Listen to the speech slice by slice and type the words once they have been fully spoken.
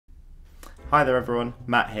Hi there everyone,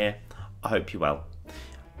 Matt here. I hope you're well.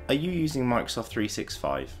 Are you using Microsoft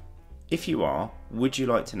 365? If you are, would you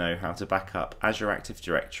like to know how to back up Azure Active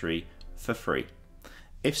Directory for free?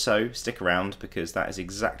 If so, stick around because that is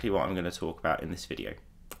exactly what I'm going to talk about in this video.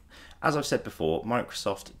 As I've said before,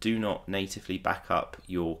 Microsoft do not natively back up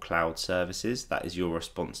your cloud services. That is your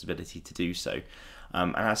responsibility to do so.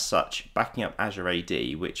 And as such, backing up Azure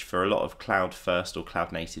AD, which for a lot of cloud first or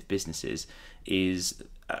cloud native businesses is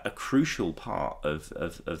a crucial part of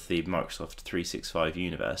the Microsoft 365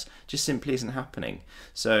 universe, just simply isn't happening.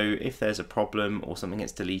 So if there's a problem or something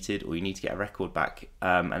gets deleted or you need to get a record back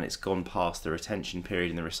and it's gone past the retention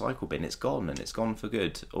period in the recycle bin, it's gone and it's gone for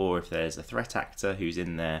good. Or if there's a threat actor who's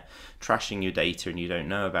in there trashing your data and you don't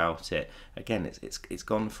know about it, again, it's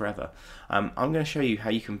gone forever. I'm going to show you how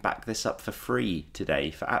you can back this up for free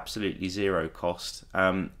today for absolutely zero cost.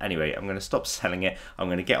 Anyway, I'm going to stop selling it. I'm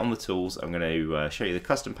going to get on the tools. I'm going to show you the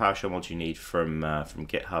custom Powershell mod you need from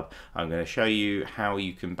GitHub. I'm going to show you how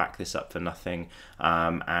you can back this up for nothing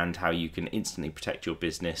and how you can instantly protect your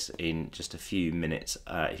business in just a few minutes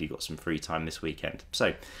if you've got some free time this weekend.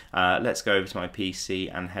 So let's go over to my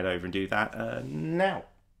PC and head over and do that now.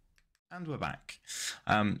 And we're back.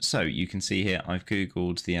 So you can see here I've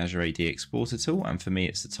Googled the Azure AD Exporter tool, and for me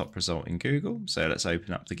it's the top result in Google. So let's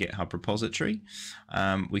open up the GitHub repository.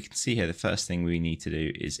 We can see here the first thing we need to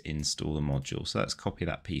do is install the module. So let's copy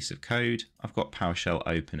that piece of code. I've got PowerShell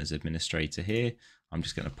open as administrator here. I'm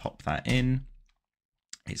just going to pop that in.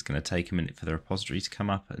 It's going to take a minute for the repository to come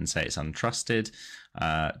up and say it's untrusted.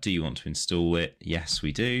 Do you want to install it? Yes,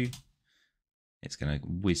 we do. It's going to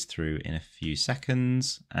whiz through in a few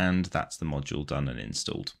seconds, and that's the module done and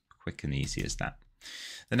installed. Quick and easy as that.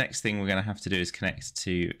 The next thing we're going to have to do is connect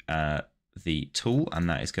to the tool, and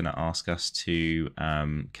that is going to ask us to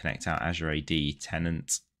connect our Azure AD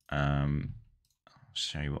tenant. I'll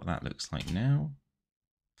show you what that looks like now.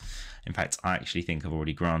 In fact, I actually think I've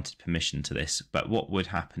already granted permission to this, but what would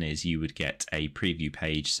happen is you would get a preview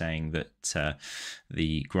page saying that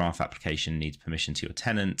the graph application needs permission to your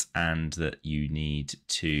tenant and that you need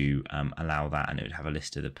to allow that, and it would have a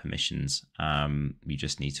list of the permissions. You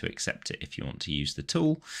just need to accept it if you want to use the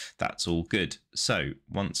tool. That's all good. So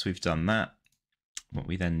once we've done that, what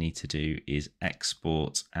we then need to do is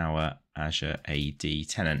export our Azure AD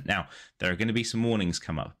tenant. Now, there are going to be some warnings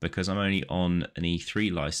come up because I'm only on an E3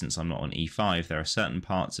 license, I'm not on E5. There are certain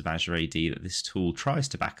parts of Azure AD that this tool tries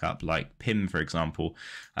to back up, like PIM, for example,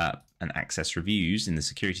 and access reviews in the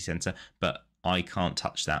security center, but I can't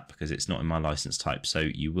touch that because it's not in my license type. So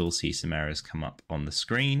you will see some errors come up on the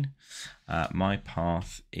screen. My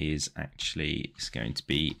path is actually going to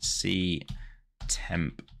be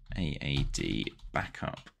ctemp AAD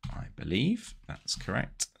backup, I believe that's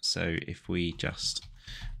correct. So if we just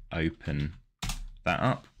open that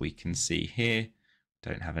up, we can see here,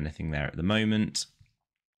 don't have anything there at the moment.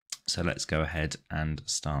 So let's go ahead and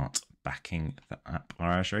start backing up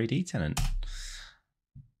our Azure AD tenant.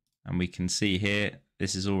 And we can see here,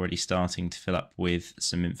 this is already starting to fill up with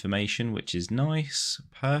some information, which is nice,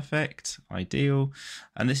 perfect, ideal.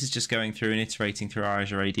 And this is just going through and iterating through our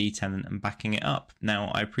Azure AD tenant and backing it up.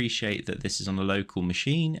 Now, I appreciate that this is on a local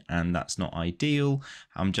machine and that's not ideal.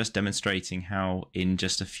 I'm just demonstrating how in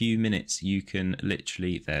just a few minutes you can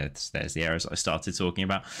literally, there's the errors I started talking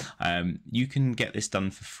about. You can get this done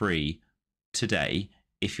for free today.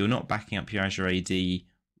 If you're not backing up your Azure AD,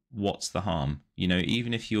 what's the harm? You know,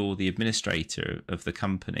 even if you're the administrator of the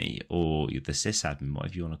company or you're the sysadmin,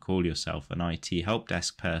 whatever you want to call yourself, an IT help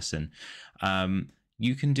desk person,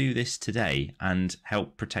 you can do this today and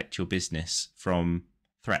help protect your business from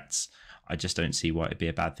threats. I just don't see why it'd be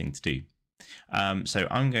a bad thing to do. So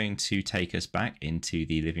I'm going to take us back into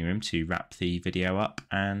the living room to wrap the video up,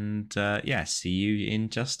 and yeah, see you in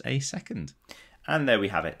just a second. And there we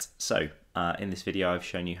have it. So in this video, I've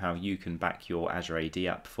shown you how you can back your Azure AD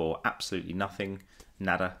up for absolutely nothing,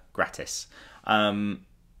 nada, gratis.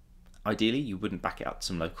 Ideally, you wouldn't back it up to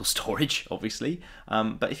some local storage, obviously,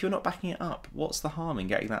 but if you're not backing it up, what's the harm in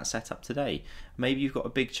getting that set up today? Maybe you've got a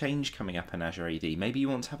big change coming up in Azure AD. Maybe you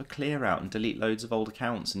want to have a clear out and delete loads of old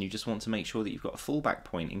accounts, and you just want to make sure that you've got a fallback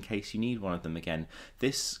point in case you need one of them again.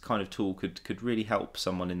 This kind of tool could really help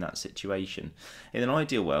someone in that situation. In an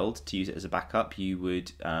ideal world, to use it as a backup, you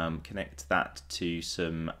would connect that to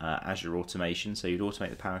some Azure automation. So you'd automate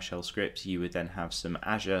the PowerShell scripts. You would then have some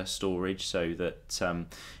Azure storage so that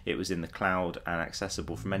it was in the cloud and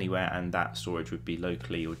accessible from anywhere, and that storage would be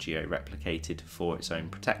locally or geo-replicated for its own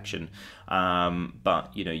protection.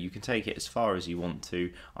 But you know, you can take it as far as you want to.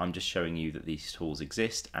 I'm just showing you that these tools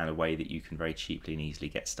exist and a way that you can very cheaply and easily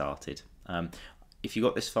get started. If you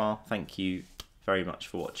got this far, thank you. very much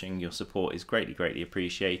for watching. Your support is greatly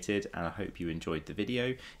appreciated, and I hope you enjoyed the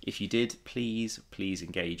video. If you did, please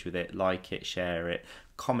engage with it, like it, share it,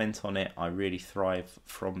 comment on it. I really thrive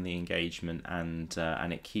from the engagement, and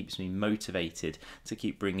it keeps me motivated to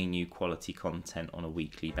keep bringing you quality content on a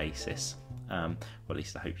weekly basis. Well, at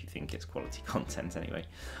least I hope you think it's quality content anyway.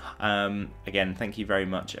 Again, thank you very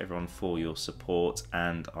much everyone for your support,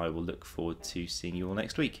 and I will look forward to seeing you all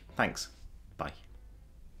next week. Thanks.